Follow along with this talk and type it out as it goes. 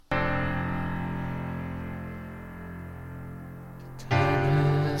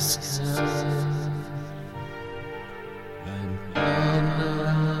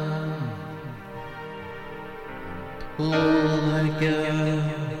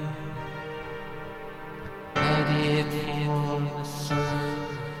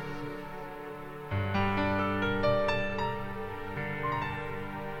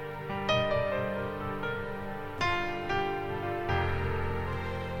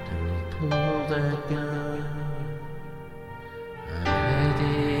pulled that gun. I'm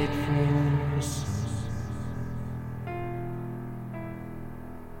headed for the sun.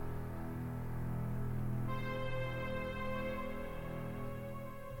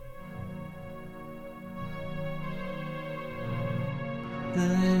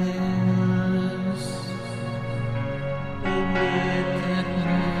 There was a wicked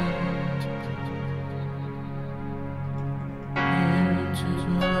night, here to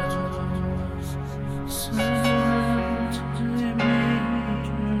watch someone to meet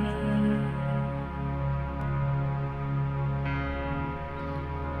her.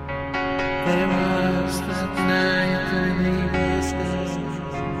 There was that night when he was gone.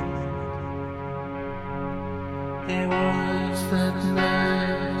 There was that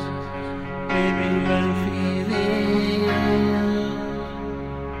night, maybe when feeling young.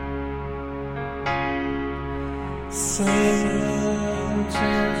 Someone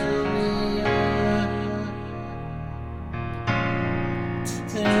tell me why,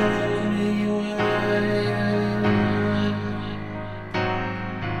 tell me why,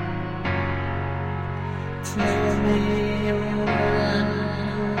 tell me why.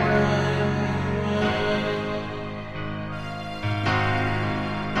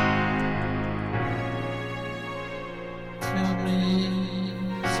 Tell me,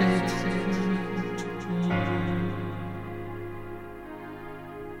 say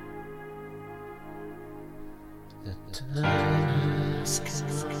the time has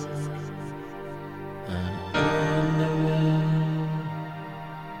come. I'm on the run.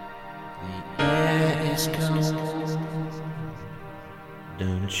 The air is cold.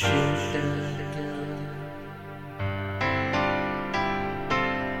 Don't shoot that gun.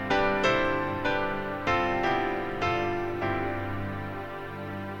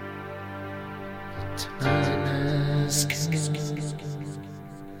 Time has come.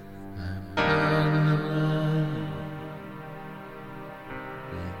 I'm on the run.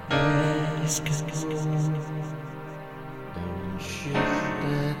 The air is cold. Don't shoot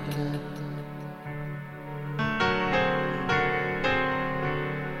that gun.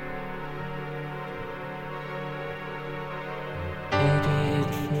 Headed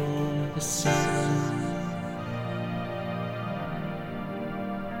for the sun.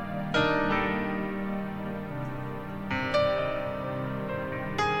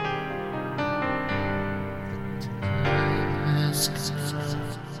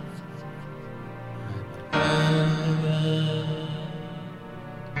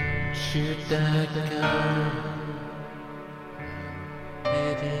 Shoot that gun.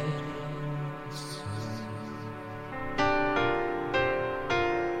 Headed for the sun.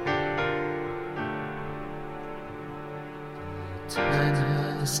 Time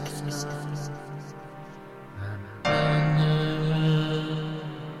has come. I'm on the run.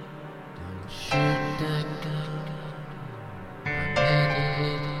 Don't shoot that gun. I'm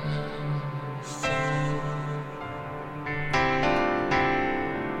headed for the sun.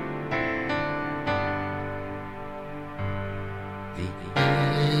 The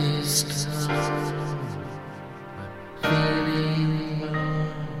air is cold. I'm feeling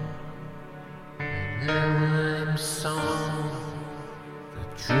warm. Now I'm song. The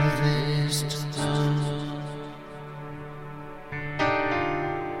truth is told.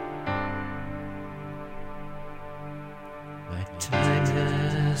 My time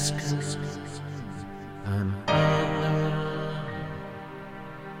has come. I'm